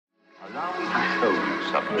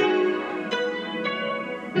summer.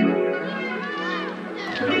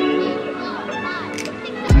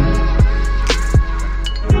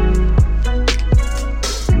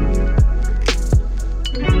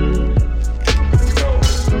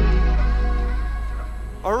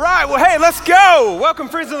 All right, well, hey, let's go. Welcome,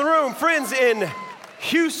 friends in the room, friends in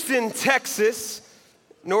Houston, Texas,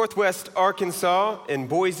 Northwest Arkansas, in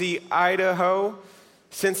Boise, Idaho,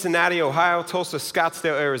 Cincinnati, Ohio, Tulsa,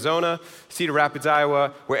 Scottsdale, Arizona, Cedar Rapids,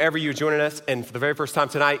 Iowa, wherever you're joining us. And for the very first time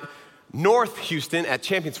tonight, North Houston at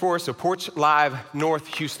Champions Forest, so Porch Live North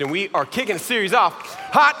Houston. We are kicking a series off,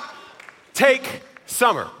 Hot Take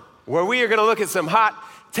Summer, where we are going to look at some hot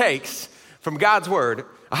takes from God's Word.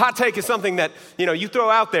 A hot take is something that, you throw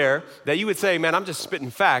out there that you would say, man, I'm just spitting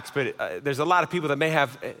facts, but there's a lot of people that may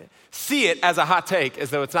see it as a hot take as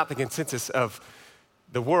though it's not the consensus of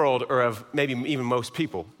the world or of maybe even most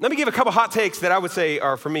people. Let me give a couple hot takes that I would say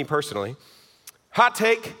are for me personally. Hot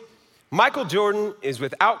take, Michael Jordan is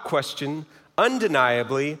without question,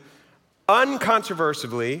 undeniably,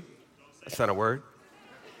 uncontroversibly, that's not a word,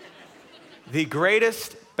 the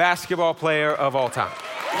greatest basketball player of all time.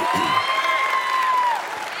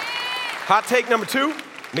 Hot take number 2,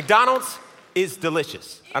 McDonald's is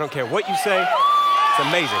delicious. I don't care what you say, it's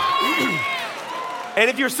amazing. And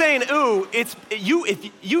if you're saying, ooh, if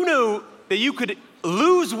you knew that you could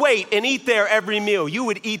lose weight and eat there every meal, you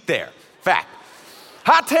would eat there. Fact.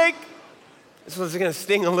 Hot take, this one's gonna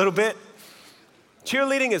sting a little bit.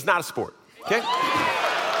 Cheerleading is not a sport, okay?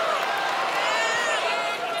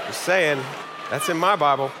 Just saying, that's in my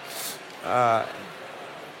Bible. Hot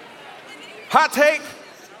take,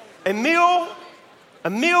 a meal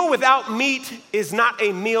without meat is not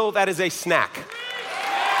a meal, that is a snack.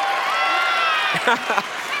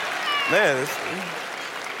 Man,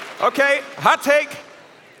 okay, hot take,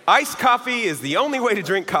 iced coffee is the only way to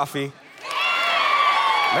drink coffee.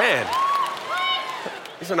 Man,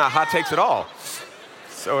 these are not hot takes at all.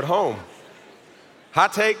 So at home.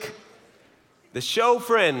 Hot take, the show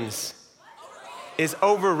Friends is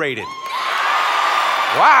overrated.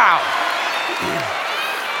 Wow.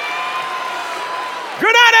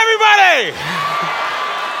 Good night,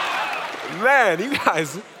 everybody! Man, you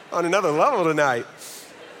guys on another level tonight.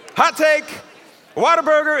 Hot take,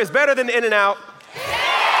 Whataburger is better than In-N-Out.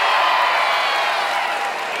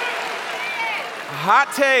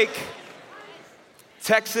 Hot take,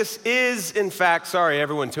 Texas is, in fact, sorry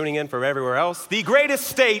everyone tuning in from everywhere else, the greatest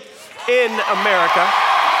state in America.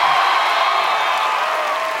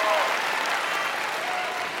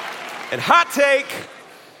 And hot take,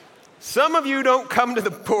 some of you don't come to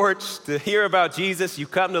the porch to hear about Jesus, you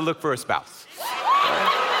come to look for a spouse.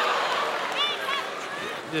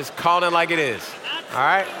 Just calling it like it is, all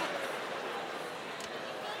right?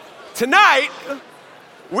 Tonight,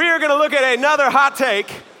 we are gonna look at another hot take,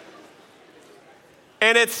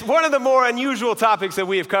 and it's one of the more unusual topics that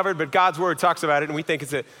we have covered, but God's Word talks about it, and we think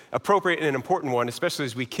it's an appropriate and an important one, especially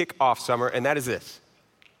as we kick off summer, and that is this.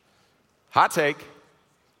 Hot take,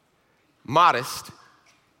 modest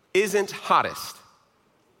isn't hottest,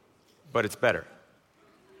 but it's better.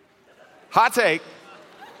 Hot take,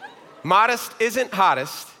 modest isn't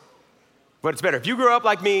hottest, but it's better. If you grew up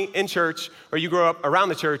like me in church, or you grew up around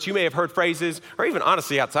the church, you may have heard phrases, or even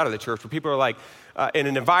honestly outside of the church, where people are like, in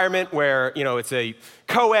an environment where, it's a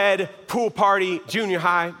co-ed pool party, junior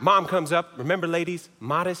high, mom comes up, remember ladies,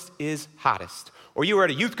 modest is hottest. Or you were at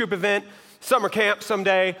a youth group event, summer camp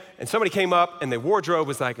someday, and somebody came up and the wardrobe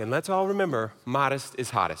was like, and let's all remember, modest is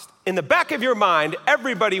hottest. In the back of your mind,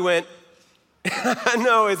 everybody went,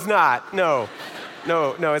 no, it's not. No,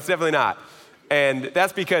 it's definitely not. And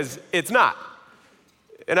that's because it's not.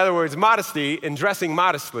 In other words, modesty and dressing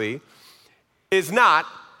modestly is not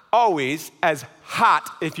always as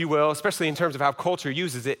hot, if you will, especially in terms of how culture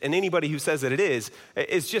uses it. And anybody who says that it is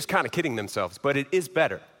just kind of kidding themselves, but it is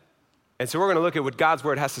better. And so we're going to look at what God's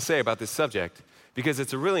Word has to say about this subject because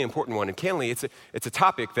it's a really important one. And candidly, it's a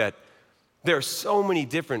topic that there are so many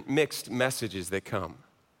different mixed messages that come.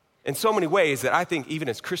 In so many ways that I think even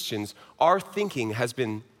as Christians, our thinking has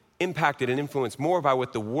been impacted and influenced more by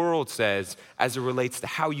what the world says as it relates to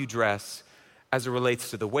how you dress, as it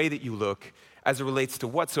relates to the way that you look, as it relates to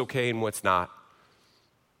what's okay and what's not,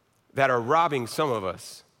 that are robbing some of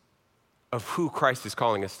us of who Christ is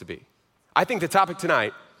calling us to be. I think the topic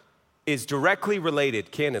tonight is directly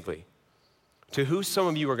related, candidly, to who some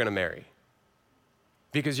of you are going to marry.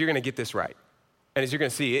 Because you're going to get this right. And as you're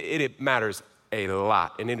going to see, it matters a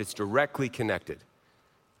lot. And it is directly connected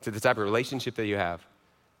to the type of relationship that you have,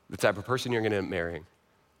 the type of person you're going to end up marrying.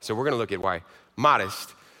 So we're going to look at why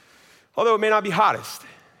modest, although it may not be hottest,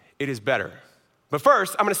 it is better. But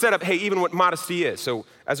first, I'm gonna set up, hey, even what modesty is. So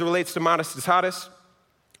as it relates to modest is hottest,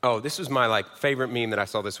 this was my favorite meme that I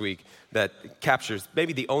saw this week that captures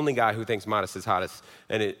maybe the only guy who thinks modest is hottest,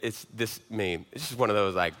 and it's this meme. It's just one of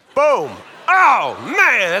those boom, oh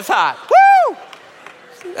man, that's hot, woo!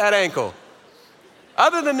 See that ankle.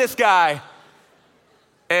 Other than this guy,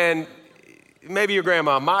 and maybe your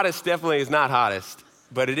grandma, modest definitely is not hottest,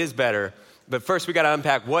 but it is better. But first we gotta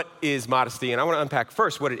unpack what is modesty, and I wanna unpack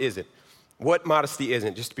first what it isn't. What modesty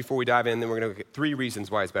isn't, just before we dive in, then we're gonna look at 3 reasons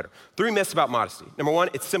why it's better. 3 myths about modesty. Number 1,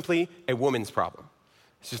 it's simply a woman's problem.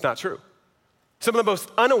 It's just not true. Some of the most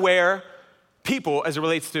unaware people as it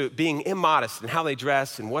relates to being immodest and how they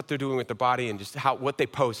dress and what they're doing with their body and just what they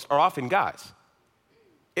post are often guys.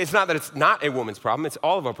 It's not that it's not a woman's problem, it's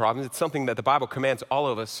all of our problems. It's something that the Bible commands all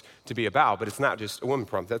of us to be about, but it's not just a woman's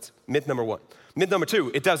problem. That's myth number 1. Myth number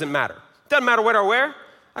 2, it doesn't matter. It doesn't matter what I wear.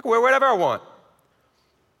 I can wear whatever I want.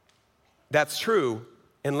 That's true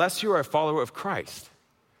unless you are a follower of Christ.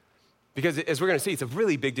 Because as we're gonna see, it's a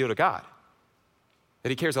really big deal to God.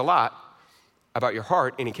 That he cares a lot about your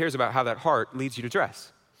heart, and he cares about how that heart leads you to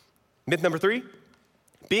dress. Myth number 3,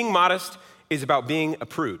 being modest is about being a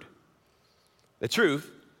prude. The truth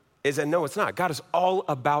is that no, it's not. God is all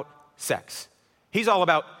about sex. He's all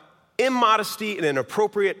about immodesty in an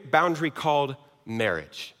appropriate boundary called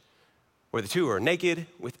marriage, where the two are naked,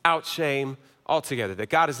 without shame, all together. That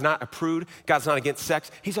God is not a prude. God's not against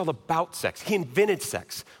sex. He's all about sex. He invented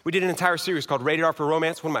sex. We did an entire series called Rated R for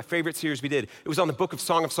Romance, one of my favorite series we did. It was on the book of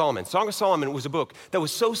Song of Solomon. Song of Solomon was a book that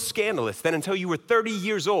was so scandalous that until you were 30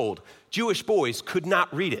 years old, Jewish boys could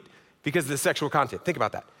not read it because of the sexual content. Think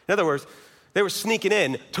about that. In other words, they were sneaking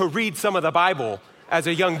in to read some of the Bible as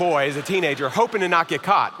a young boy, as a teenager, hoping to not get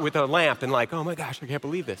caught with a lamp and oh my gosh, I can't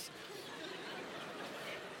believe this.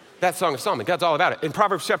 That's Song of Solomon. God's all about it. In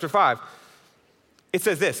Proverbs chapter 5, it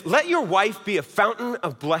says this, let your wife be a fountain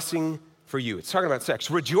of blessing for you. It's talking about sex.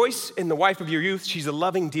 Rejoice in the wife of your youth. She's a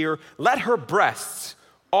loving deer. Let her breasts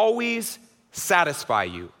always satisfy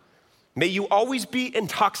you. May you always be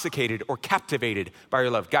intoxicated or captivated by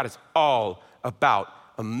your love. God is all about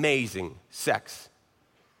amazing sex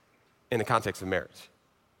in the context of marriage.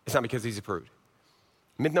 It's not because he's a prude.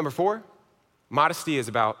 Myth number 4, modesty is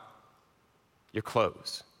about your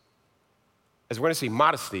clothes. As we're gonna see,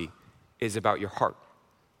 modesty is about your heart.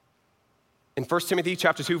 In 1 Timothy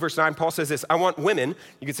chapter 2, verse 9, Paul says this, I want women,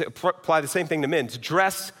 you could say, apply the same thing to men, to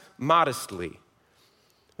dress modestly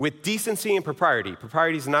with decency and propriety.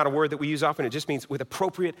 Propriety is not a word that we use often. It just means with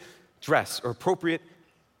appropriate dress or appropriate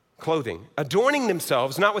clothing. Adorning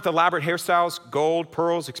themselves, not with elaborate hairstyles, gold,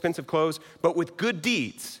 pearls, expensive clothes, but with good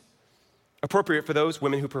deeds appropriate for those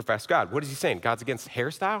women who profess God. What is he saying? God's against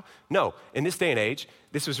hairstyle? No. In this day and age,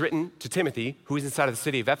 this was written to Timothy, who was inside of the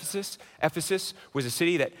city of Ephesus. Ephesus was a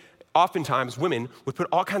city that oftentimes women would put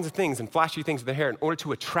all kinds of things and flashy things in their hair in order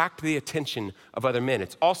to attract the attention of other men.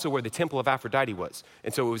 It's also where the temple of Aphrodite was.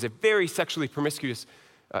 And so it was a very sexually promiscuous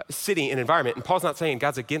city and environment. And Paul's not saying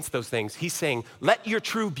God's against those things. He's saying, let your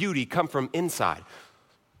true beauty come from inside.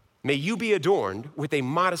 May you be adorned with a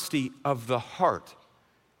modesty of the heart.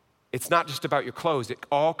 It's not just about your clothes. It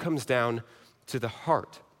all comes down to the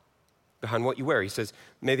heart behind what you wear. He says,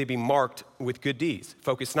 may they be marked with good deeds.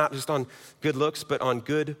 Focus not just on good looks, but on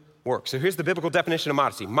good work. So here's the biblical definition of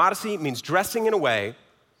modesty. Modesty means dressing in a way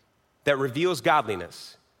that reveals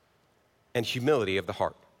godliness and humility of the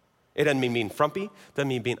heart. It doesn't mean being frumpy, doesn't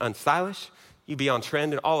mean being unstylish. You be on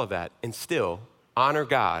trend and all of that and still honor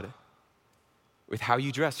God with how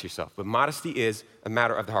you dress yourself. But modesty is a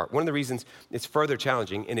matter of the heart. One of the reasons it's further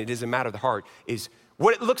challenging, and it is a matter of the heart, is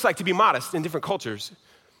what it looks like to be modest in different cultures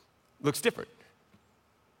looks different.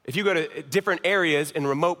 If you go to different areas in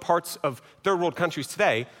remote parts of third world countries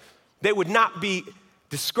today, they would not be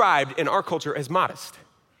described in our culture as modest.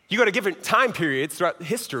 You go to different time periods throughout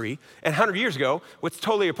history, and 100 years ago, what's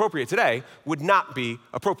totally appropriate today would not be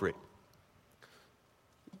appropriate.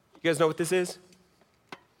 You guys know what this is?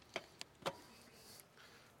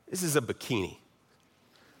 This is a bikini.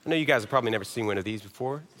 I know you guys have probably never seen one of these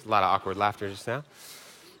before. There's a lot of awkward laughter just now.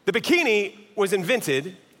 The bikini was invented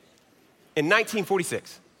in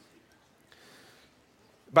 1946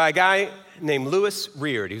 by a guy named Louis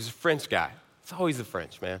Reard. He was a French guy. It's always the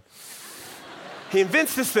French, man. He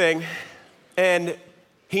invents this thing, and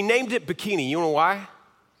he named it bikini. You know why?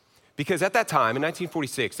 Because at that time, in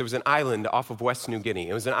 1946, there was an island off of West New Guinea.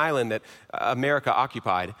 It was an island that America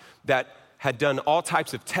occupied that had done all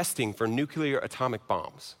types of testing for nuclear atomic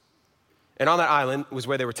bombs. And on that island was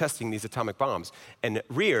where they were testing these atomic bombs. And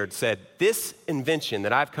Reard said, this invention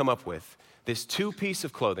that I've come up with, this two-piece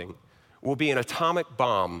of clothing, will be an atomic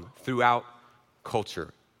bomb throughout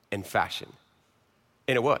culture and fashion.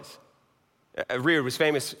 And it was. Reard was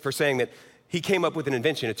famous for saying that he came up with an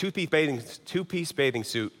invention, a two-piece bathing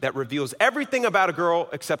suit that reveals everything about a girl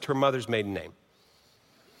except her mother's maiden name.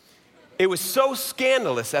 It was so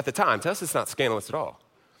scandalous at the time. To us, it's not scandalous at all.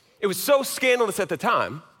 It was so scandalous at the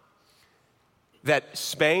time that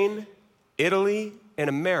Spain, Italy, and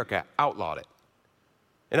America outlawed it.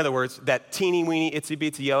 In other words, that teeny weeny itsy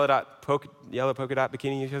bitsy yellow polka dot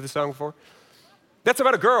bikini, you heard this song before? That's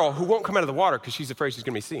about a girl who won't come out of the water because she's afraid she's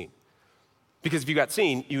going to be seen. Because if you got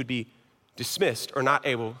seen, you would be dismissed or not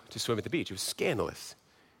able to swim at the beach. It was scandalous.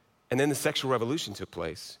 And then the sexual revolution took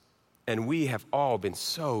place, and we have all been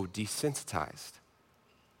so desensitized.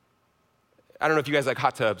 I don't know if you guys like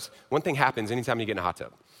hot tubs. One thing happens anytime you get in a hot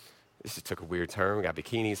tub. This just took a weird turn. We got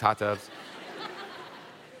bikinis, hot tubs.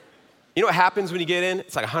 You know what happens when you get in?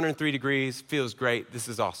 It's like 103 degrees, feels great. This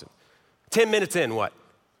is awesome. 10 minutes in, what?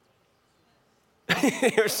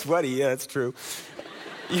 You're sweaty, yeah, that's true.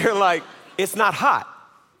 You're like, it's not hot.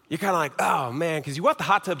 You're kind of like, oh man, because you want the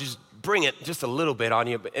hot tub to just bring it just a little bit on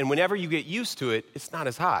you, and whenever you get used to it, it's not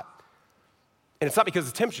as hot. And it's not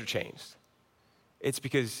because the temperature changed. It's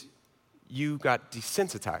because you got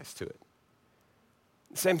desensitized to it.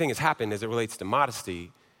 The same thing has happened as it relates to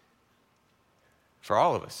modesty for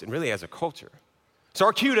all of us, and really as a culture. So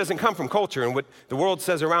our cue doesn't come from culture, and what the world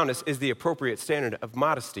says around us is the appropriate standard of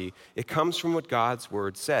modesty. It comes from what God's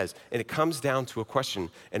word says, and it comes down to a question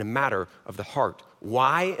and a matter of the heart.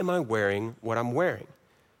 Why am I wearing what I'm wearing?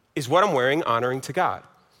 Is what I'm wearing honoring to God?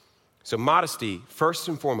 So modesty, first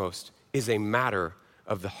and foremost, is a matter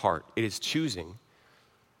of the heart. It is choosing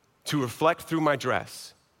to reflect through my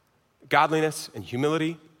dress godliness and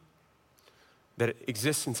humility that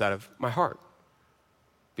exists inside of my heart.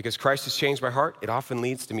 Because Christ has changed my heart, it often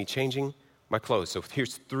leads to me changing my clothes. So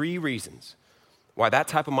here's 3 reasons why that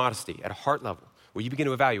type of modesty at a heart level, where you begin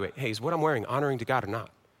to evaluate, hey, is what I'm wearing honoring to God or not?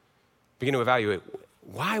 Begin to evaluate,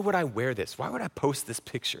 why would I wear this? Why would I post this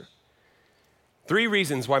picture? 3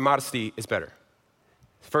 reasons why modesty is better.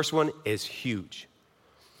 The first one is huge.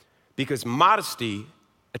 Because modesty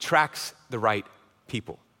attracts the right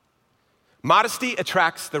people. Modesty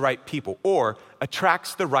attracts the right people, or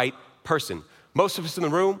attracts the right person. Most of us in the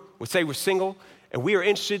room would say we're single, and we are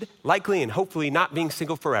interested, likely and hopefully not being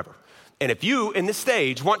single forever. And if you, in this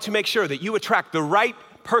stage, want to make sure that you attract the right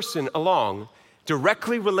person along,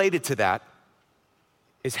 directly related to that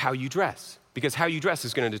is how you dress. Because how you dress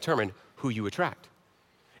is going to determine who you attract.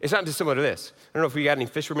 It's not dissimilar to this. I don't know if we got any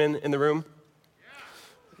fishermen in the room.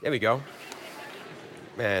 There we go.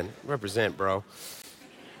 Man, represent, bro.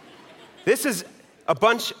 This is a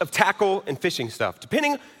bunch of tackle and fishing stuff.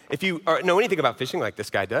 Depending if you know anything about fishing, like this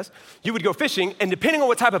guy does, you would go fishing, and depending on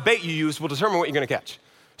what type of bait you use will determine what you're going to catch.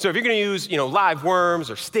 So if you're going to use, live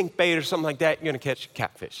worms or stink bait or something like that, you're going to catch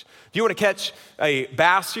catfish. If you want to catch a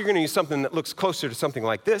bass, you're going to use something that looks closer to something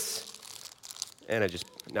like this. And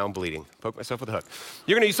now I'm bleeding. Poke myself with a hook.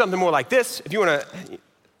 You're going to use something more like this. If you want to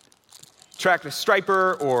track a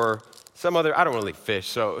striper or some other, I don't really fish,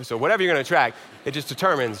 so whatever you're going to track, it just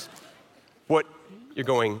determines what you're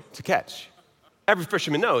going to catch. Every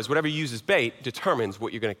fisherman knows whatever you use as bait determines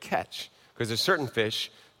what you're going to catch, because there's certain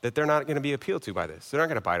fish that they're not going to be appealed to by this. They're not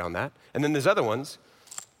going to bite on that. And then there's other ones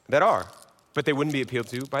that are, but they wouldn't be appealed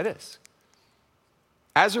to by this.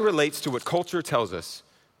 As it relates to what culture tells us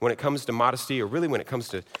when it comes to modesty, or really when it comes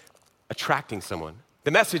to attracting someone,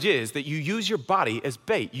 the message is that you use your body as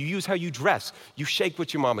bait. You use how you dress. You shake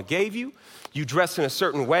what your mama gave you. You dress in a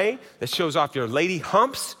certain way that shows off your lady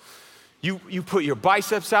humps. You put your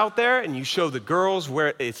biceps out there and you show the girls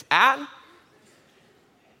where it's at.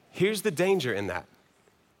 Here's the danger in that.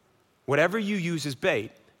 Whatever you use as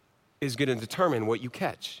bait is going to determine what you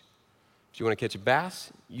catch. If you want to catch a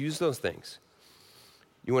bass, use those things.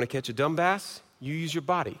 You want to catch a dumb bass, you use your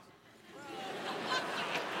body.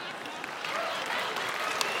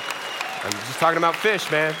 I'm just talking about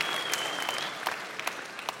fish, man.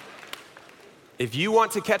 If you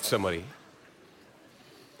want to catch somebody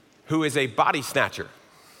who is a body snatcher,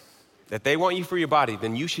 that they want you for your body,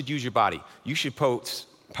 then you should use your body. You should post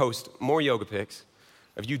more yoga pics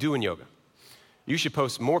of you doing yoga. You should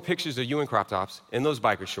post more pictures of you in crop tops, in those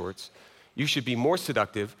biker shorts. You should be more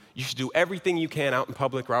seductive. You should do everything you can out in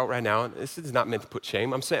public or out right now. And this is not meant to put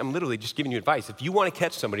shame. I'm literally just giving you advice. If you want to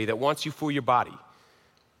catch somebody that wants you for your body,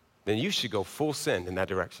 then you should go full send in that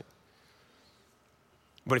direction.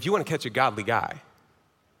 But if you want to catch a godly guy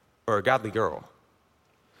or a godly girl,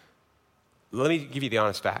 let me give you the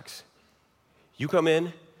honest facts. You come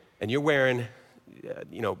in and you're wearing,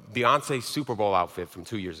 Beyonce's Super Bowl outfit from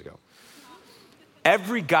 2 years ago.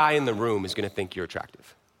 Every guy in the room is going to think you're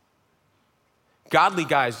attractive. Godly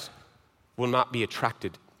guys will not be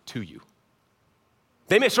attracted to you.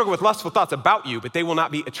 They may struggle with lustful thoughts about you, but they will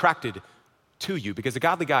not be attracted to you, because a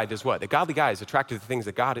godly guy does what? A godly guy is attracted to the things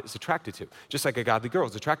that God is attracted to, just like a godly girl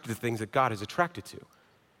is attracted to the things that God is attracted to.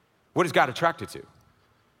 What is God attracted to?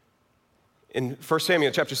 In 1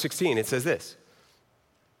 Samuel chapter 16, it says this: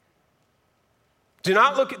 do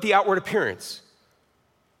not look at the outward appearance,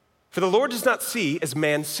 for the Lord does not see as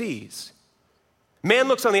man sees. Man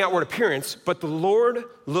looks on the outward appearance, but the Lord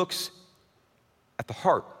looks at the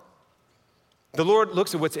heart. The Lord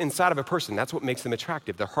looks at what's inside of a person. That's what makes them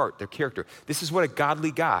attractive, their heart, their character. This is what a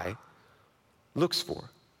godly guy looks for.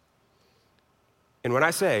 And when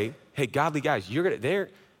I say, hey, godly guys, if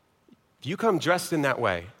you come dressed in that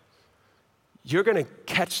way, you're gonna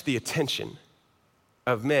catch the attention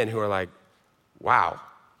of men who are like, wow.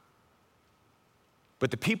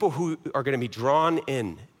 But the people who are gonna be drawn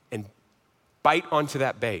in and bite onto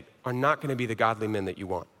that bait are not gonna be the godly men that you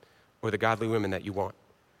want or the godly women that you want.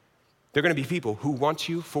 They're gonna be people who want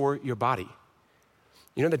you for your body.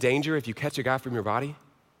 You know the danger if you catch a guy from your body,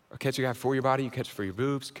 or catch a guy for your body, you catch it for your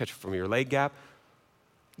boobs, catch it from your leg gap,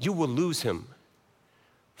 you will lose him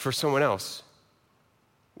for someone else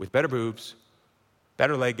with better boobs,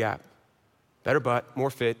 better leg gap, better butt, more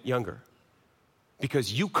fit, younger.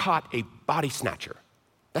 Because you caught a body snatcher.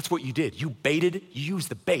 That's what you did. You baited, you used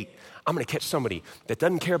the bait. I'm gonna catch somebody that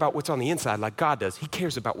doesn't care about what's on the inside like God does. He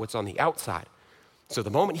cares about what's on the outside. So the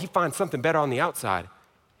moment he finds something better on the outside,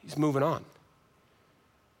 he's moving on.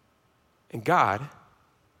 And God,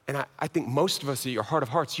 and I think most of us at your heart of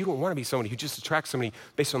hearts, you don't want to be somebody who just attracts somebody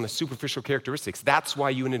based on the superficial characteristics. That's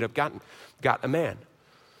why you ended up got a man.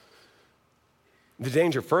 The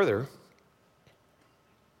danger further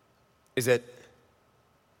is that,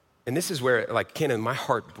 and this is where, like, Kenan, my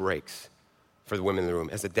heart breaks for the women in the room.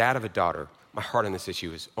 As a dad of a daughter, my heart on this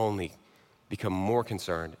issue has only become more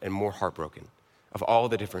concerned and more heartbroken of all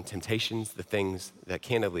the different temptations, the things that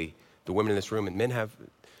candidly the women in this room and men have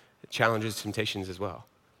challenges, temptations as well.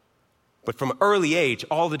 But from an early age,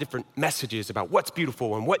 all the different messages about what's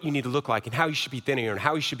beautiful and what you need to look like and how you should be thinner and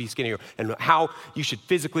how you should be skinnier and how you should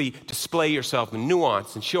physically display yourself and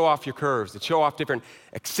nuance and show off your curves and show off different,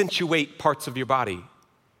 accentuate parts of your body.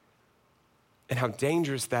 And how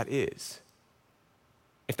dangerous that is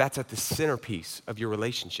if that's at the centerpiece of your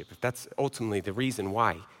relationship, if that's ultimately the reason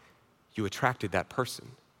why you attracted that person.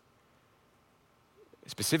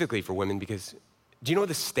 Specifically for women, because do you know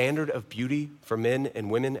the standard of beauty for men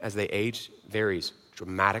and women as they age varies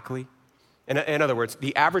dramatically? In other words,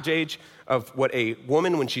 the average age of what a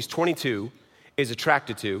woman when she's 22 is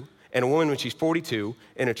attracted to, and a woman when she's 42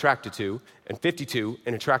 and attracted to, and 52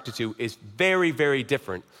 and attracted to is very, very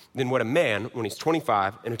different than what a man when he's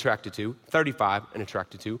 25 and attracted to, 35 and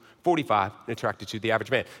attracted to, 45 and attracted to, the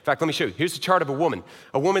average man. In fact, let me show you. Here's the chart of a woman.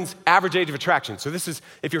 A woman's average age of attraction. So this is,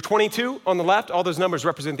 if you're 22 on the left, all those numbers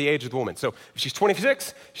represent the age of the woman. So if she's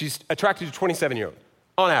 26, she's attracted to a 27-year-old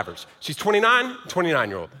on average. She's 29,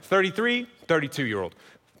 29-year-old, 33, 32-year-old.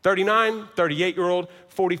 39, 38-year-old,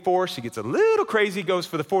 44, she gets a little crazy, goes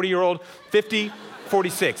for the 40-year-old, 50,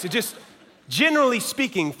 46. It just, generally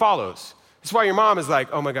speaking, follows. That's why your mom is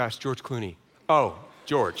like, oh my gosh, George Clooney. Oh,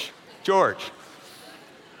 George.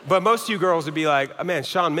 But most of you girls would be like, oh man,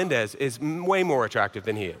 Shawn Mendes is way more attractive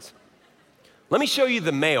than he is. Let me show you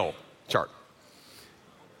the male chart.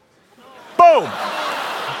 Boom!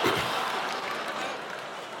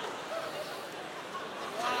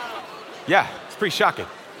 Yeah, it's pretty shocking.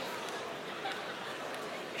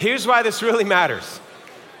 Here's why this really matters.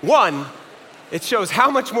 One, it shows how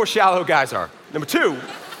much more shallow guys are. Number two,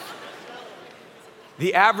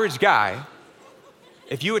 the average guy,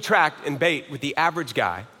 if you attract and bait with the average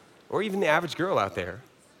guy, or even the average girl out there,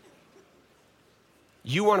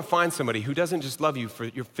 you want to find somebody who doesn't just love you for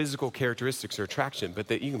your physical characteristics or attraction, but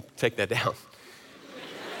that you can take that down.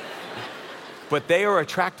 But they are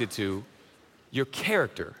attracted to your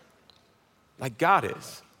character, like God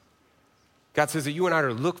is. God says that you and I are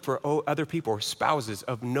to look for other people or spouses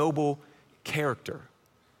of noble character.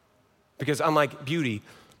 Because unlike beauty,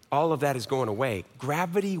 all of that is going away.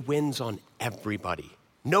 Gravity wins on everybody.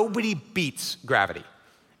 Nobody beats gravity.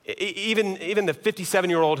 Even the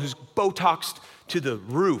 57-year-old who's Botoxed to the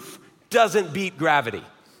roof doesn't beat gravity.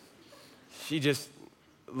 She just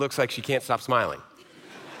looks like she can't stop smiling.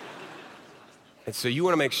 And so you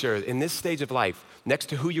want to make sure in this stage of life, next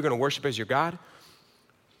to who you're going to worship as your God,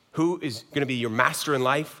 who is going to be your master in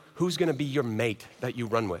life, who's going to be your mate that you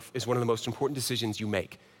run with is one of the most important decisions you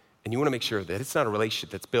make. And you want to make sure that it's not a relationship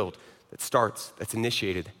that's built, that starts, that's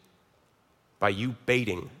initiated by you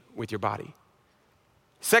baiting with your body.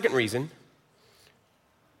 Second reason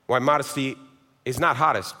why modesty is not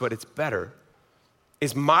hottest, but it's better,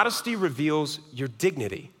 is modesty reveals your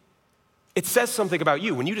dignity. It says something about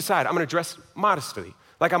you when you decide, I'm gonna dress modestly,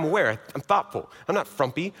 like I'm aware, I'm thoughtful. I'm not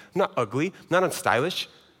frumpy, I'm not ugly, I'm not unstylish.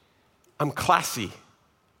 I'm classy.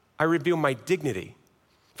 I reveal my dignity.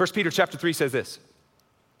 1 Peter chapter 3 says this,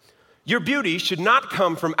 your beauty should not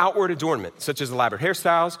come from outward adornment, such as elaborate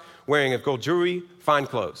hairstyles, wearing of gold jewelry, fine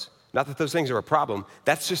clothes. Not that those things are a problem.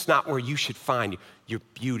 That's just not where you should find your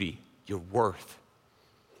beauty, your worth.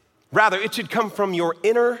 Rather, it should come from your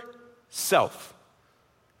inner self,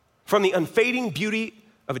 from the unfading beauty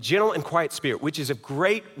of a gentle and quiet spirit, which is of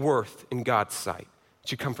great worth in God's sight. It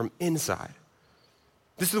should come from inside.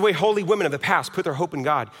 This is the way holy women of the past put their hope in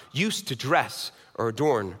God, used to dress or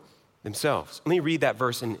adorn themselves. Let me read that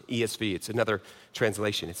verse in ESV. It's another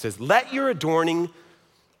translation. It says, let your adorning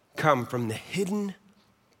come from the hidden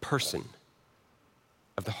person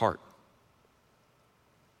of the heart,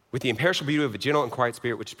 with the imperishable beauty of a gentle and quiet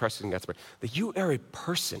spirit, which is precious in God's spirit. That you are a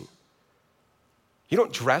person. You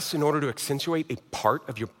don't dress in order to accentuate a part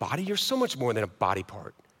of your body. You're so much more than a body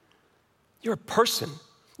part. You're a person.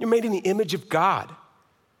 You're made in the image of God.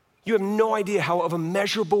 You have no idea how of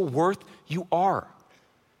immeasurable worth you are.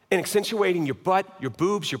 And accentuating your butt, your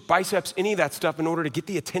boobs, your biceps, any of that stuff in order to get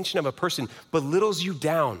the attention of a person belittles you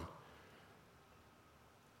down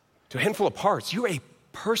to a handful of parts. You're a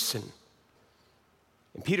person.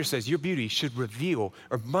 And Peter says your beauty should reveal,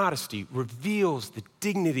 or modesty reveals the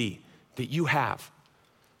dignity that you have.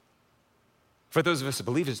 For those of us as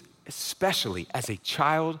believers, especially as a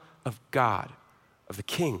child of God, of the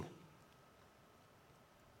King.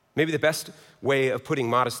 Maybe the best way of putting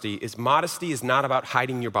modesty is not about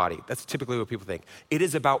hiding your body. That's typically what people think. It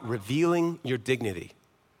is about revealing your dignity.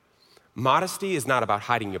 Modesty is not about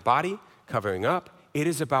hiding your body, covering up. It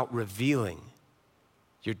is about revealing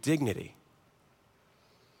your dignity.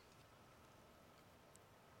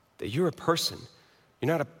 That you're a person.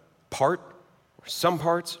 You're not a part or some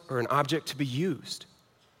parts or an object to be used.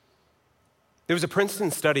 There was a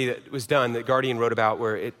Princeton study that was done that Guardian wrote about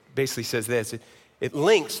where it basically says this. It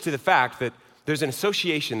links to the fact that there's an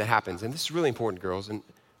association that happens, and this is really important, girls, and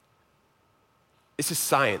this is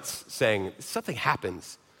science saying something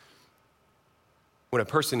happens when a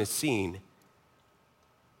person is seen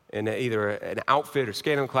in either an outfit or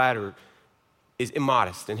scantily clad or is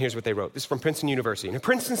immodest. And here's what they wrote. This is from Princeton University. In a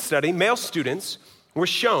Princeton study, male students were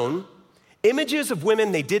shown images of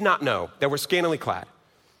women they did not know that were scantily clad.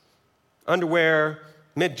 Underwear,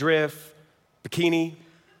 midriff, bikini.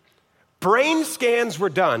 Brain scans were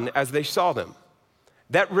done as they saw them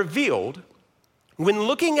that revealed, when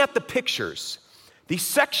looking at the pictures, the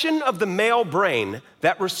section of the male brain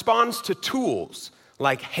that responds to tools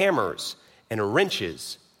like hammers and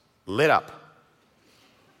wrenches lit up.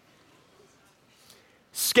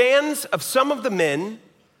 Scans of some of the men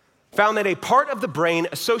found that a part of the brain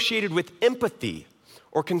associated with empathy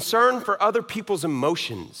or concern for other people's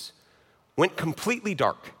emotions went completely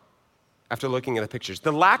dark after looking at the pictures.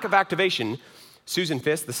 The lack of activation, Susan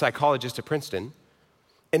Fisk, the psychologist at Princeton,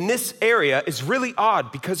 in this area is really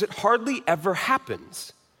odd because it hardly ever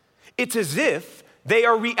happens. It's as if they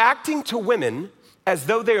are reacting to women as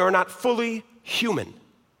though they are not fully human.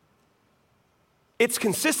 It's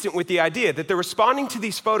consistent with the idea that they're responding to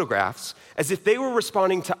these photographs as if they were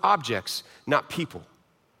responding to objects, not people.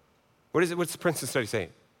 What's the Princeton study saying?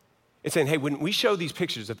 It's saying, hey, when we show these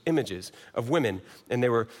pictures of images of women and they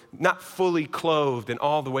were not fully clothed in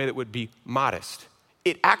all the way that would be modest,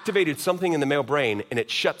 it activated something in the male brain and it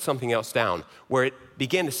shut something else down, where it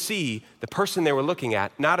began to see the person they were looking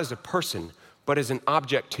at not as a person, but as an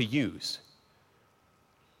object to use.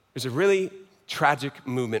 There's a really tragic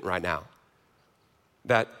movement right now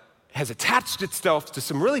that has attached itself to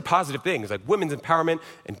some really positive things like women's empowerment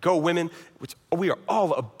and Go Women, which we are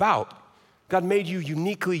all about. God made you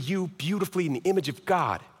uniquely, you beautifully in the image of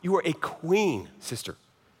God. You are a queen, sister.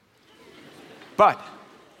 But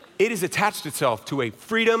it has attached itself to a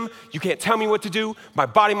freedom. You can't tell me what to do. My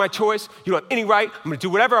body, my choice. You don't have any right. I'm gonna do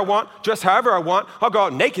whatever I want, dress however I want. I'll go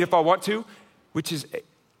out naked if I want to, which is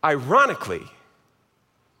ironically,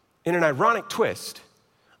 in an ironic twist,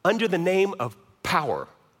 under the name of power,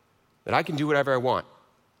 that I can do whatever I want.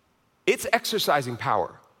 It's exercising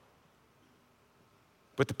power.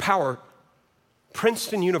 But the power,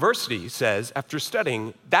 Princeton University says, after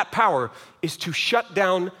studying, that power is to shut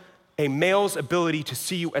down a male's ability to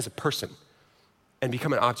see you as a person and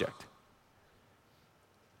become an object.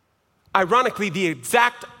 Ironically, the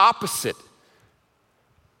exact opposite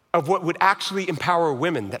of what would actually empower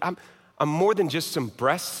women, that I'm more than just some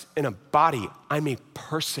breasts and a body. I'm a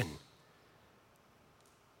person.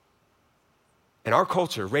 And our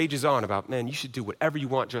culture rages on about, man, you should do whatever you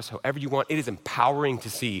want, dress however you want. It is empowering to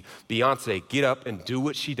see Beyonce get up and do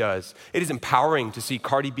what she does. It is empowering to see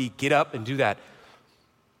Cardi B get up and do that.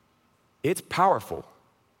 It's powerful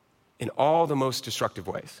in all the most destructive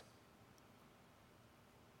ways.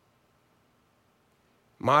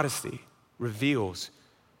 Modesty reveals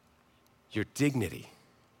your dignity.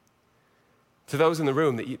 To those in the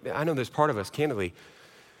room, I know there's part of us, candidly,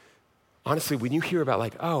 honestly, when you hear about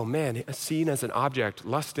like, oh man, seen as an object,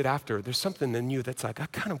 lusted after, there's something in you that's like, I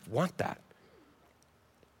kind of want that.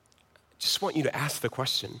 I just want you to ask the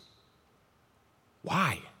question,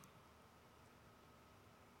 why?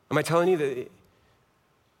 Am I telling you that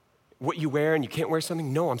what you wear and you can't wear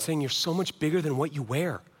something? No, I'm saying you're so much bigger than what you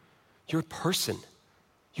wear. You're a person.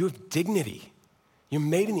 You have dignity. You're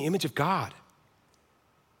made in the image of God.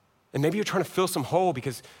 And maybe you're trying to fill some hole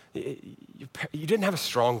because you didn't have a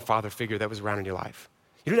strong father figure that was around in your life.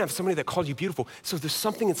 You didn't have somebody that called you beautiful. So there's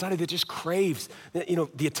something inside of you that just craves,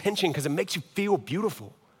 the attention because it makes you feel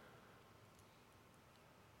beautiful.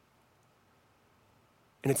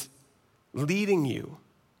 And it's leading you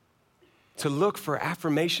to look for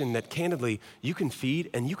affirmation that candidly you can feed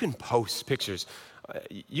and you can post pictures.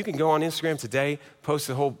 You can go on Instagram today, post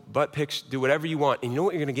the whole butt picture, do whatever you want. And you know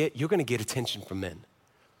what you're gonna get? You're gonna get attention from men.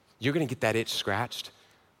 You're gonna get that itch scratched,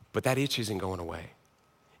 but that itch isn't going away.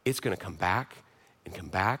 It's gonna come back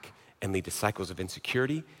and lead to cycles of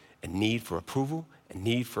insecurity and need for approval and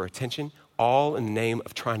need for attention, all in the name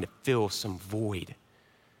of trying to fill some void,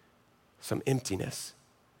 some emptiness.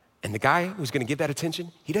 And the guy who's gonna get that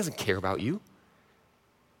attention, he doesn't care about you.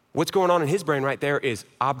 What's going on in his brain right there is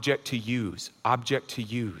object to use, object to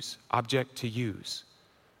use, object to use.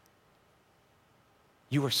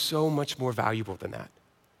 You are so much more valuable than that.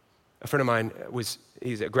 A friend of mine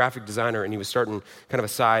he's a graphic designer and he was starting kind of a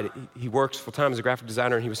side, he works full time as a graphic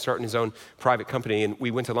designer and he was starting his own private company and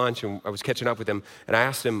we went to lunch and I was catching up with him and I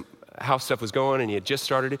asked him how stuff was going and he had just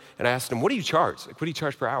started it and I asked him, what do you charge? Like, what do you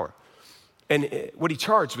charge per hour? And what he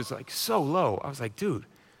charged was like so low. I was like, dude,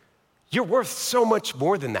 you're worth so much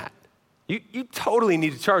more than that. You totally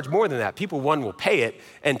need to charge more than that. People, one, will pay it,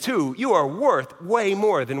 and two, you are worth way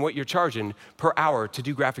more than what you're charging per hour to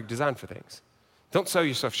do graphic design for things. Don't sell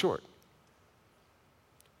yourself short.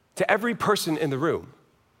 To every person in the room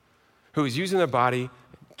who is using their body,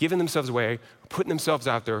 giving themselves away, putting themselves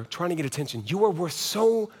out there, trying to get attention, you are worth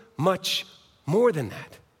so much more than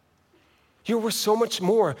that. You're worth so much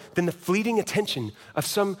more than the fleeting attention of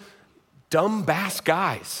some dumb bass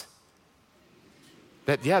guys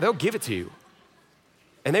that, yeah, they'll give it to you.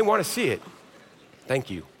 And they want to see it. Thank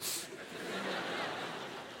you.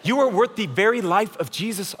 You are worth the very life of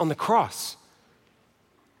Jesus on the cross.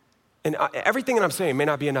 And everything that I'm saying may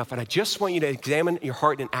not be enough. And I just want you to examine your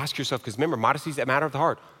heart and ask yourself, because remember, modesty is a matter of the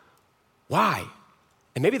heart. Why?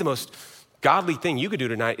 And maybe the most godly thing you could do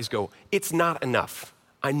tonight is go, it's not enough.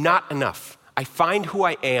 I'm not enough. I find who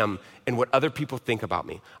I am in what other people think about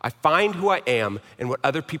me. I find who I am in what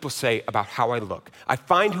other people say about how I look. I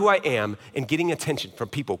find who I am in getting attention from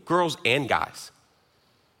people, girls and guys.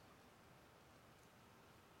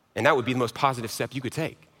 And that would be the most positive step you could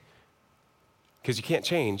take. Because you can't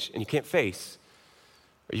change and you can't face,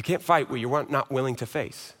 or you can't fight what you're not willing to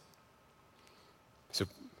face. So,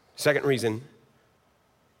 second reason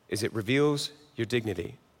is it reveals your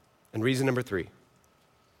dignity. And reason number 3,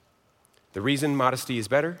 the reason modesty is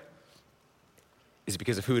better is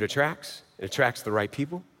because of who it attracts. It attracts the right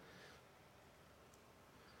people.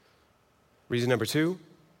 Reason number 2,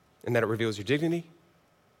 and that it reveals your dignity.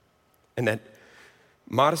 And that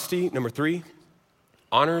modesty, number 3,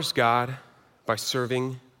 honors God by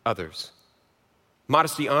serving others.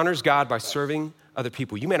 Modesty honors God by serving other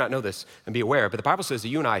people. You may not know this and be aware, but the Bible says that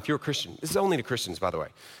you and I, if you're a Christian, this is only to Christians, by the way,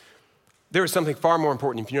 there is something far more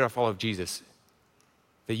important if you're not a follower of Jesus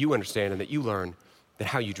that you understand and that you learn than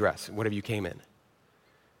how you dress and whatever you came in.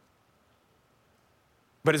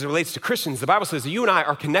 But as it relates to Christians, the Bible says that you and I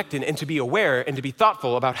are connected and to be aware and to be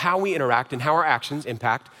thoughtful about how we interact and how our actions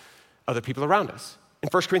impact other people around us. In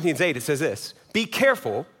 1 Corinthians 8, it says this, be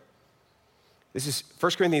careful, this is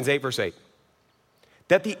 1 Corinthians 8, verse 8,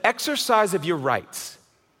 that the exercise of your rights,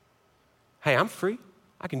 hey, I'm free,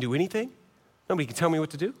 I can do anything, nobody can tell me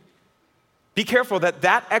what to do. Be careful that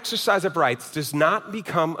that exercise of rights does not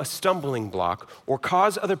become a stumbling block or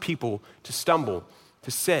cause other people to stumble,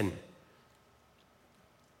 to sin.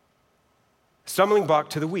 Stumbling block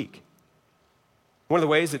to the weak. One of the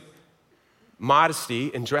ways that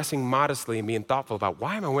modesty and dressing modestly and being thoughtful about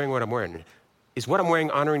why am I wearing what I'm wearing? Is what I'm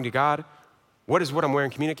wearing honoring to God What is what I'm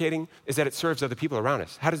wearing communicating? Is that it serves other people around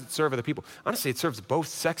us. How does it serve other people? Honestly, it serves both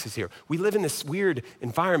sexes here. We live in this weird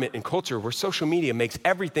environment and culture where social media makes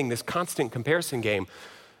everything this constant comparison game.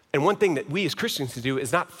 And one thing that we as Christians to do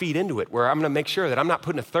is not feed into it, where I'm gonna make sure that I'm not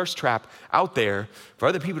putting a thirst trap out there for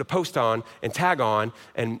other people to post on and tag on,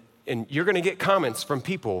 and you're gonna get comments from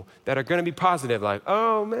people that are gonna be positive, like,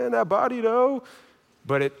 oh man, that body though.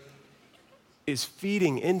 But it is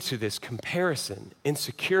feeding into this comparison,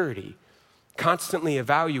 insecurity, constantly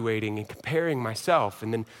evaluating and comparing myself.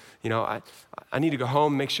 And then, I need to go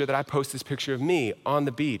home and make sure that I post this picture of me on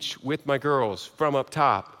the beach with my girls from up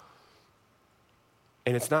top.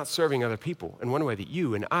 And it's not serving other people. And one way that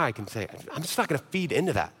you and I can say, I'm just not gonna feed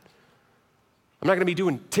into that. I'm not gonna be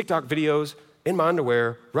doing TikTok videos in my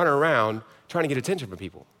underwear, running around, trying to get attention from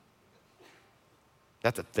people.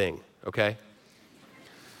 That's a thing, okay?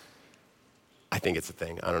 I think it's a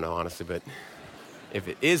thing. I don't know, honestly, but if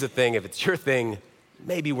it is a thing, if it's your thing, it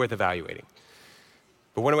may be worth evaluating.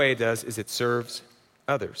 But one way it does is it serves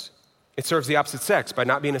others. It serves the opposite sex by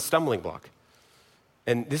not being a stumbling block.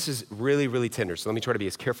 And this is really, really tender, so let me try to be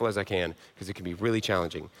as careful as I can because it can be really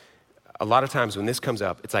challenging. A lot of times when this comes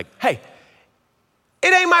up, it's like, hey,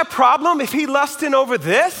 it ain't my problem if he lusting over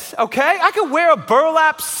this, okay? I could wear a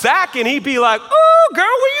burlap sack and he'd be like, oh, girl,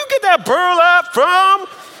 where you get that burlap from?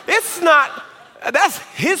 It's not, that's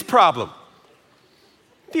his problem.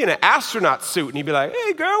 Be in an astronaut suit and he'd be like,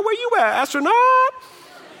 hey girl, where you at, astronaut?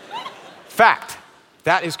 Fact,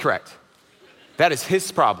 that is correct. That is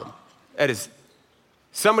his problem. That is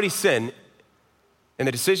somebody's sin, and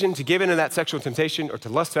the decision to give in to that sexual temptation or to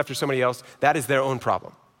lust after somebody else, that is their own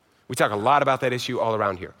problem. We talk a lot about that issue all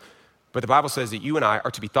around here. But the Bible says that you and I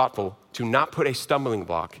are to be thoughtful to not put a stumbling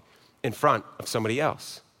block in front of somebody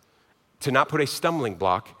else. To not put a stumbling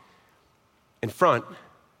block in front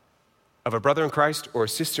of a brother in Christ or a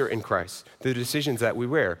sister in Christ, the decisions that we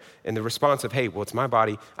wear, and the response of, hey, well, it's my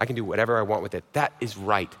body, I can do whatever I want with it. That is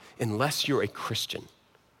right, unless you're a Christian.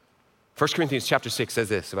 1 Corinthians chapter 6 says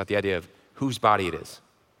this about the idea of whose body it is.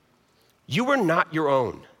 You were not your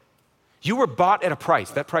own. You were bought at a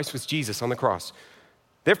price. That price was Jesus on the cross.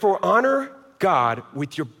 Therefore, honor God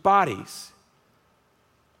with your bodies.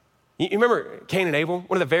 You remember Cain and Abel?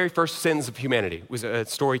 One of the very first sins of humanity was a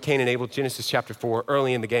story, Cain and Abel, Genesis chapter 4,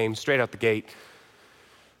 early in the game, straight out the gate.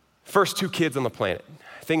 First 2 kids on the planet.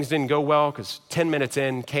 Things didn't go well because 10 minutes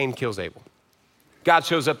in, Cain kills Abel. God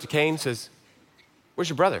shows up to Cain, says, where's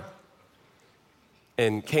your brother?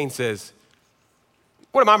 And Cain says,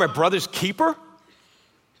 what am I, my brother's keeper?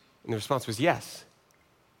 And the response was, yes.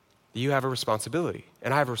 You have a responsibility,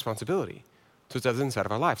 and I have a responsibility to what's inside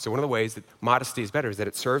of our life. So one of the ways that modesty is better is that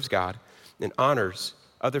it serves God and honors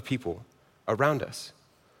other people around us.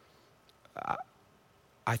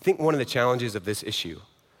 I think one of the challenges of this issue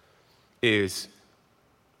is,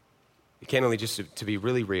 candidly, just to be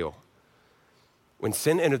really real, when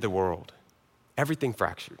sin entered the world, everything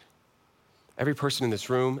fractured. Every person in this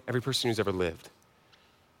room, every person who's ever lived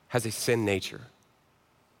has a sin nature.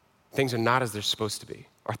 Things are not as they're supposed to be.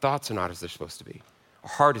 Our thoughts are not as they're supposed to be. Our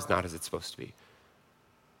heart is not as it's supposed to be.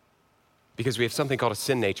 Because we have something called a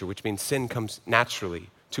sin nature, which means sin comes naturally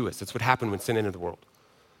to us. That's what happened when sin entered the world.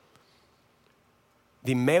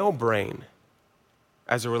 The male brain,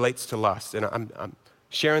 as it relates to lust, and I'm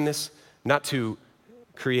sharing this not to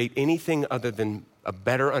create anything other than a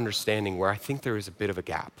better understanding where I think there is a bit of a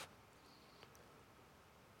gap.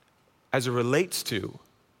 As it relates to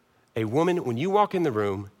a woman, when you walk in the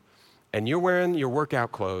room and you're wearing your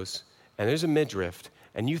workout clothes and there's a midriff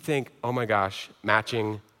and you think, oh my gosh,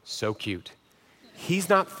 matching, so cute. He's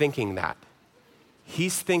not thinking that.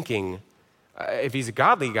 He's thinking, if he's a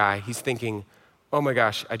godly guy, he's thinking, oh my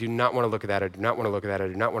gosh, I do not want to look at that. I do not want to look at that. I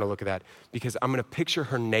do not want to look at that because I'm going to picture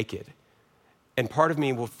her naked. And part of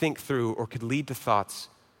me will think through or could lead to thoughts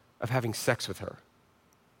of having sex with her.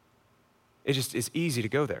 It just is easy to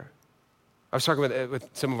go there. I was talking with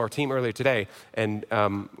some of our team earlier today, and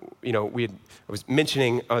I was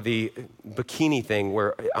mentioning the bikini thing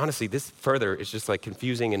where, honestly, this further is just like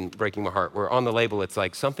confusing and breaking my heart. Where on the label, it's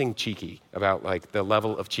like something cheeky about like the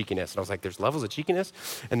level of cheekiness. And I was like, there's levels of cheekiness?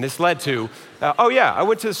 And this led to, I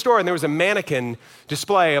went to the store and there was a mannequin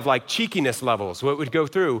display of like cheekiness levels, what would go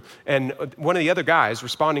through. And one of the other guys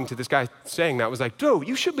responding to this guy saying that was like, dude,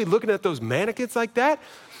 you should be looking at those mannequins like that.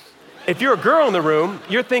 If you're a girl in the room,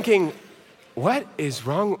 you're thinking, what is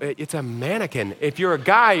wrong? It's a mannequin. If you're a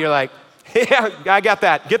guy, you're like, yeah, I got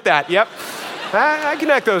that. Get that. Yep. I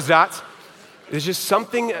connect those dots. There's just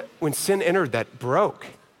something when sin entered that broke.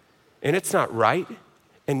 And it's not right.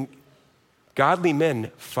 And godly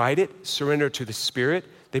men fight it, surrender to the Spirit.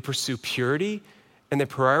 They pursue purity. and they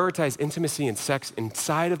prioritize intimacy and sex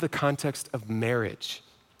inside of the context of marriage.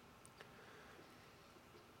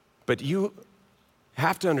 But you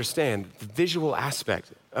have to understand the visual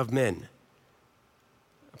aspect of men,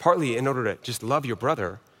 partly in order to just love your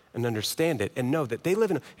brother and understand it and know that they live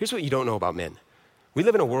in, here's what you don't know about men. We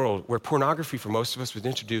live in a world where pornography for most of us was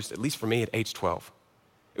introduced, at least for me, at age 12.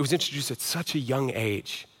 It was introduced at such a young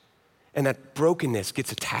age, and that brokenness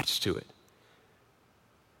gets attached to it.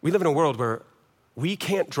 We live in a world where we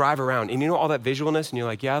can't drive around, and you know all that visualness, and you're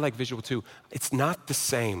like, yeah, I like visual too. It's not the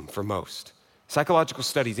same for most. Psychological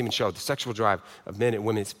studies even show the sexual drive of men and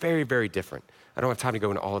women is very, very different. I don't have time to go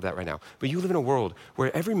into all of that right now. But you live in a world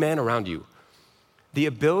where every man around you, the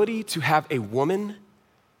ability to have a woman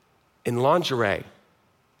in lingerie,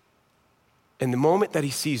 and the moment that he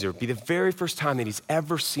sees her, be the very first time that he's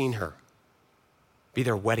ever seen her, be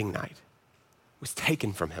their wedding night, was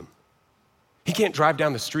taken from him. He can't drive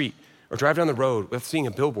down the street or drive down the road without seeing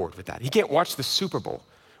a billboard with that. He can't watch the Super Bowl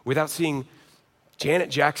without seeing Janet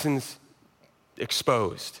Jackson's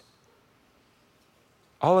Exposed.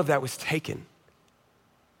 All of that was taken.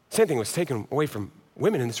 Same thing was taken away from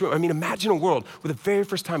women in this room. I mean, imagine a world where the very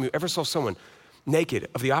first time you ever saw someone naked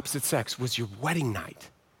of the opposite sex was your wedding night.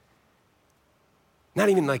 Not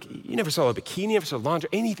even like, you never saw a bikini, you never saw lingerie,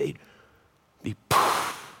 anything. Be poof.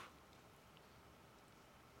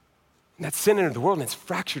 And that's sin entered the world and it's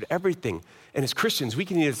fractured everything. And as Christians, we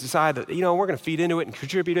can either decide that, we're going to feed into it and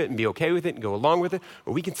contribute it and be okay with it and go along with it,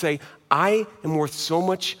 or we can say, I am worth so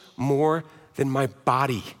much more than my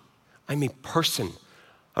body. I'm a person.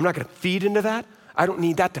 I'm not going to feed into that. I don't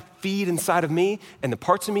need that to feed inside of me. And the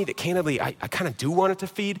parts of me that candidly, I kind of do want it to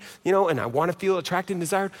feed, and I want to feel attracted and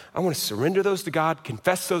desired. I want to surrender those to God,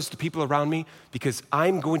 confess those to people around me, because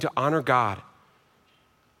I'm going to honor God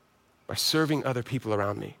by serving other people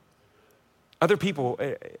around me. Other people,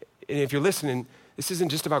 and if you're listening, this isn't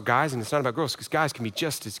just about guys and it's not about girls, because guys can be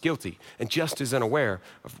just as guilty and just as unaware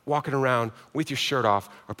of walking around with your shirt off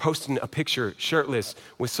or posting a picture shirtless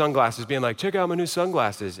with sunglasses, being like, check out my new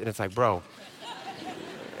sunglasses. And it's like, bro,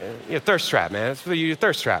 you're a thirst trap, man. It's for you, a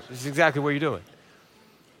thirst trap. This is exactly what you're doing.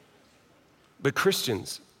 But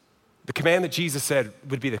Christians, the command that Jesus said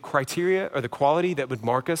would be the criteria or the quality that would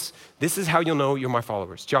mark us. This is how you'll know you're my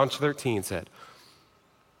followers. John 13 said,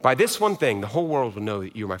 by this one thing, the whole world will know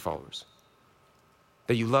that you're my followers,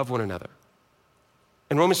 that you love one another.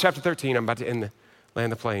 In Romans chapter 13, I'm about to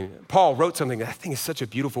land the plane. Paul wrote something that I think is such a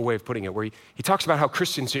beautiful way of putting it, where he talks about how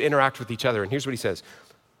Christians should interact with each other. And here's what he says.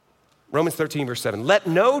 Romans 13, verse 7, let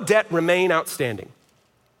no debt remain outstanding.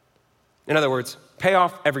 In other words, pay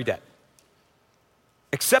off every debt,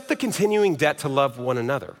 except the continuing debt to love one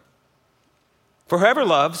another. For whoever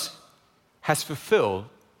loves has fulfilled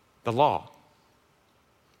the law.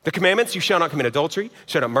 The commandments, you shall not commit adultery,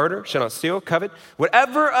 shall not murder, shall not steal, covet,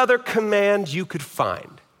 whatever other command you could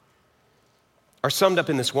find are summed up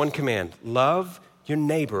in this one command: love your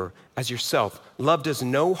neighbor as yourself. Love does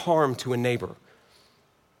no harm to a neighbor.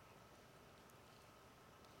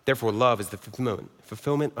 Therefore, love is the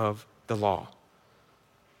fulfillment of the law.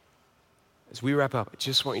 As we wrap up, I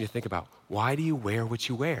just want you to think about, why do you wear what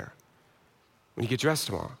you wear when you get dressed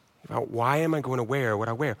tomorrow? About, why am I going to wear what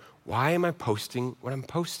I wear? Why am I posting what I'm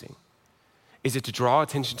posting? Is it to draw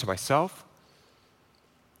attention to myself?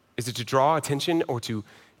 Is it to draw attention or to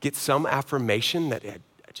get some affirmation that I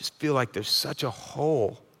just feel like there's such a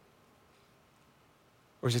hole?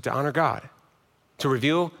 Or is it to honor God? To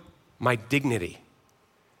reveal my dignity,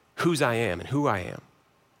 whose I am and who I am?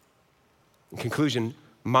 In conclusion,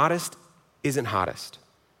 modest isn't hottest.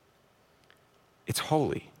 It's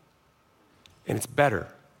holy, and it's better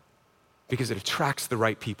because it attracts the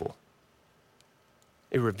right people.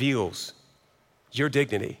 It reveals your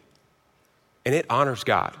dignity, and it honors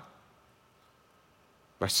God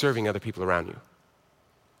by serving other people around you.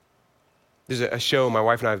 There's a show my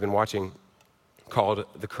wife and I have been watching called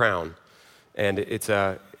The Crown, and it's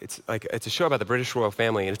a show about the British royal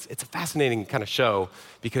family, and it's a fascinating kind of show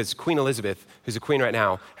because Queen Elizabeth, who's a queen right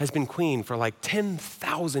now, has been queen for like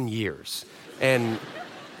 10,000 years. And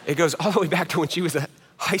it goes all the way back to when she was a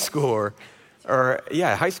high schooler,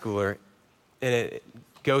 and it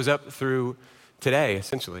goes up through today,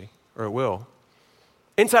 essentially, or it will.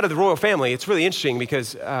 Inside of the royal family, it's really interesting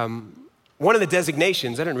because one of the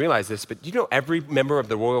designations, I didn't realize this, but you know every member of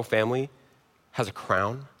the royal family has a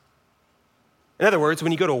crown? In other words,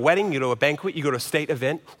 when you go to a wedding, you go to a banquet, you go to a state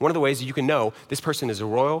event, one of the ways that you can know this person is a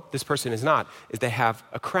royal, this person is not, is they have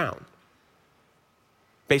a crown.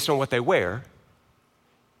 Based on what they wear,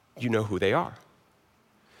 you know who they are.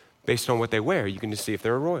 Based on what they wear, you can just see if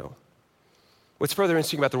they're a royal. What's further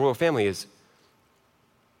interesting about the royal family is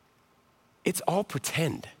it's all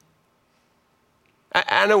pretend.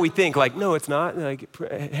 I know we think like, no, it's not. Like,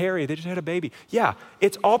 Harry, they just had a baby. Yeah,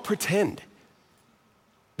 it's all pretend.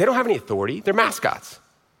 They don't have any authority. They're mascots.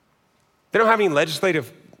 They don't have any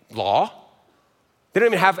legislative law. They don't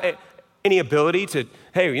even have any ability to,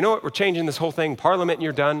 hey, you know what? We're changing this whole thing. Parliament, and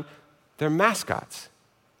you're done. They're mascots.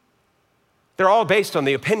 They're all based on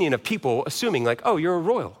the opinion of people assuming like, oh, you're a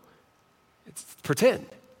royal. It's pretend.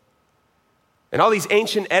 And all these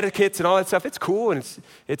ancient etiquettes and all that stuff, it's cool and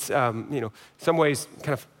it's some ways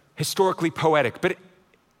kind of historically poetic, but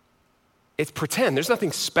it's pretend. There's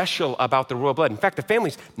nothing special about the royal blood. In fact, the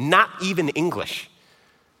family's not even English.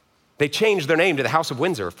 They changed their name to the House of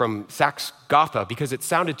Windsor from Saxe-Gotha because it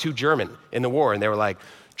sounded too German in the war, and they were like,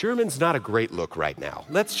 German's not a great look right now.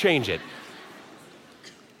 Let's change it.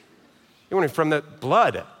 They wanted from the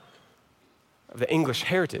blood of the English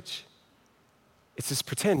heritage. It's this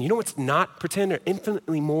pretend. You know what's not pretend or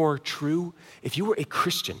infinitely more true? If you were a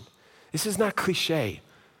Christian, this is not cliche.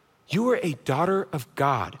 You are a daughter of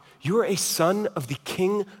God. You are a son of the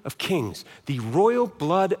King of Kings. The royal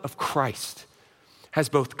blood of Christ has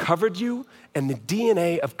both covered you, and the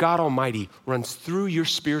DNA of God Almighty runs through your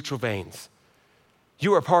spiritual veins.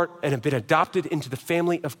 You are part and have been adopted into the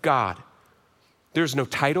family of God. There's no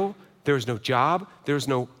title, there is no job, there is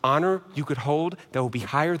no honor you could hold that will be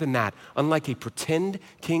higher than that. Unlike a pretend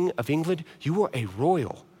king of England, you are a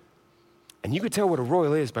royal. And you could tell what a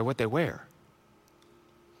royal is by what they wear.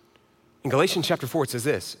 In Galatians chapter 4, it says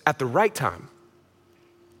this, at the right time,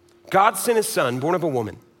 God sent his son, born of a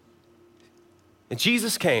woman. And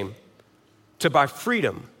Jesus came to buy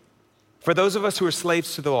freedom for those of us who are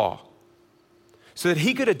slaves to the law, so that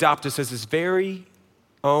he could adopt us as his very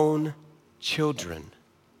own children.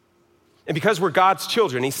 And because we're God's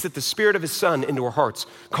children, he sent the Spirit of his Son into our hearts,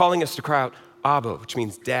 calling us to cry out, Abba, which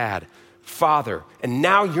means dad, father. And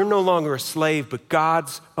now you're no longer a slave, but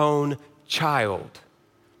God's own child.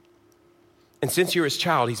 And since you're his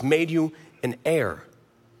child, he's made you an heir.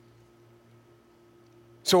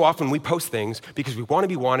 So often we post things because we want to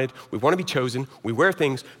be wanted, we want to be chosen, we wear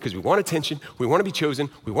things because we want attention, we want to be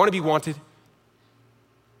chosen, we want to be wanted.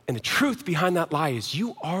 And the truth behind that lie is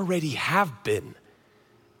you already have been.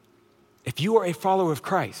 If you are a follower of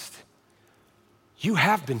Christ, you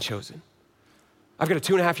have been chosen. I've got a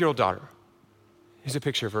 2.5-year-old daughter. Here's a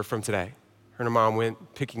picture of her from today. Her and her mom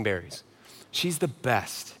went picking berries. She's the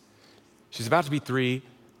best. She's about to be 3.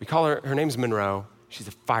 We call her name's Monroe. She's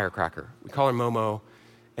a firecracker. We call her Momo,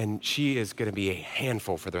 and she is gonna be a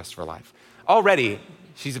handful for the rest of her life. Already,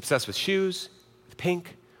 she's obsessed with shoes, with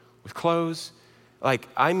pink, with clothes.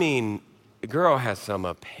 The girl has some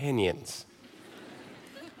opinions.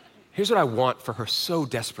 Here's what I want for her so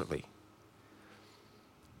desperately.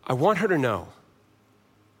 I want her to know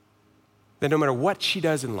that no matter what she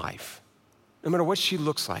does in life, no matter what she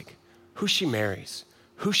looks like, who she marries,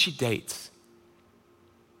 who she dates,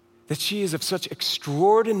 that she is of such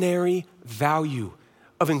extraordinary value,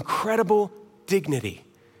 of incredible dignity,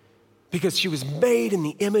 because she was made in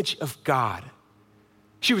the image of God.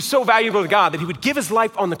 She was so valuable to God that he would give his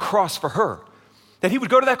life on the cross for her, that he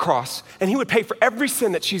would go to that cross and he would pay for every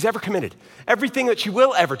sin that she's ever committed, everything that she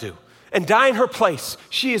will ever do, and die in her place.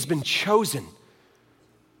 She has been chosen.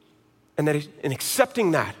 And that in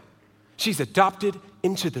accepting that, she's adopted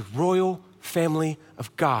into the royal family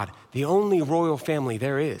of God, the only royal family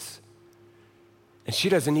there is. And she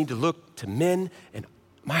doesn't need to look to men, and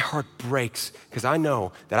my heart breaks because I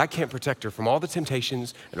know that I can't protect her from all the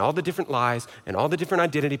temptations and all the different lies and all the different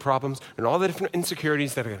identity problems and all the different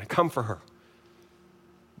insecurities that are gonna come for her.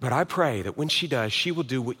 But I pray that when she does, she will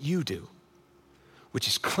do what you do, which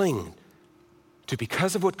is cling to,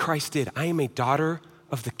 because of what Christ did, I am a daughter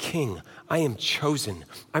of the King. I am chosen.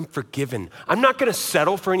 I'm forgiven. I'm not gonna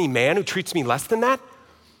settle for any man who treats me less than that.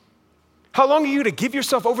 How long are you gonna give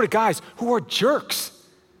yourself over to guys who are jerks?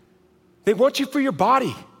 They want you for your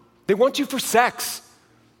body. They want you for sex.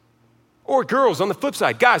 Or girls, on the flip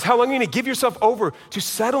side, guys, how long are you gonna give yourself over to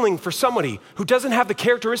settling for somebody who doesn't have the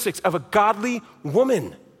characteristics of a godly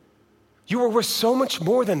woman? You are worth so much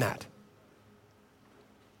more than that.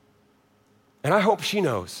 And I hope she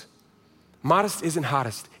knows, modest isn't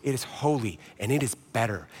hottest, it is holy, and it is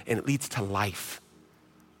better, and it leads to life.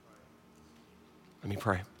 Let me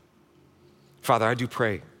pray. Father, I do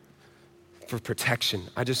pray for protection.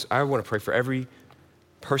 I want to pray for every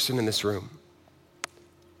person in this room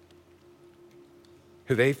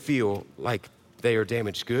who they feel like they are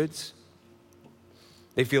damaged goods.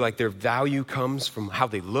 They feel like their value comes from how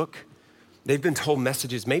they look, They've been told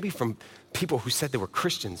messages maybe from people who said they were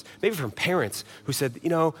Christians, maybe from parents who said,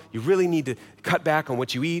 you really need to cut back on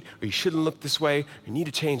what you eat, or you shouldn't look this way, or you need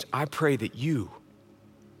to change. I pray that you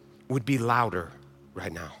would be louder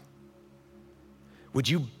right now. Would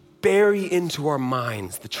you bury into our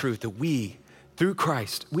minds the truth that we, through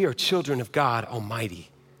Christ, we are children of God Almighty.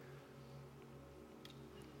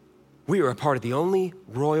 We are a part of the only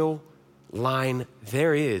royal line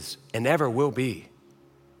there is and ever will be.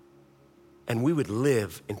 And we would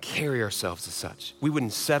live and carry ourselves as such. We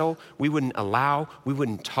wouldn't settle, we wouldn't allow, we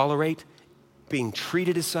wouldn't tolerate being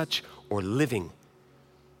treated as such or living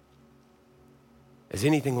as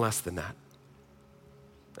anything less than that.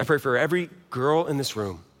 I pray for every girl in this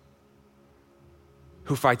room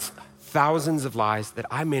who fights thousands of lies that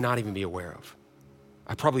I may not even be aware of.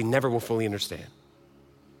 I probably never will fully understand.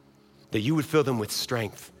 That you would fill them with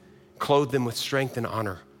strength, clothe them with strength and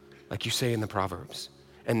honor, like you say in the Proverbs.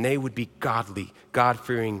 And they would be godly,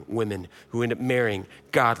 God-fearing women who end up marrying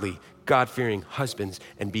godly, God-fearing husbands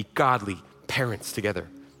and be godly parents together.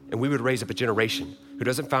 And we would raise up a generation who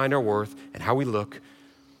doesn't find our worth in how we look,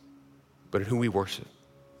 but in who we worship.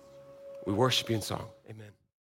 We worship you in song. Amen.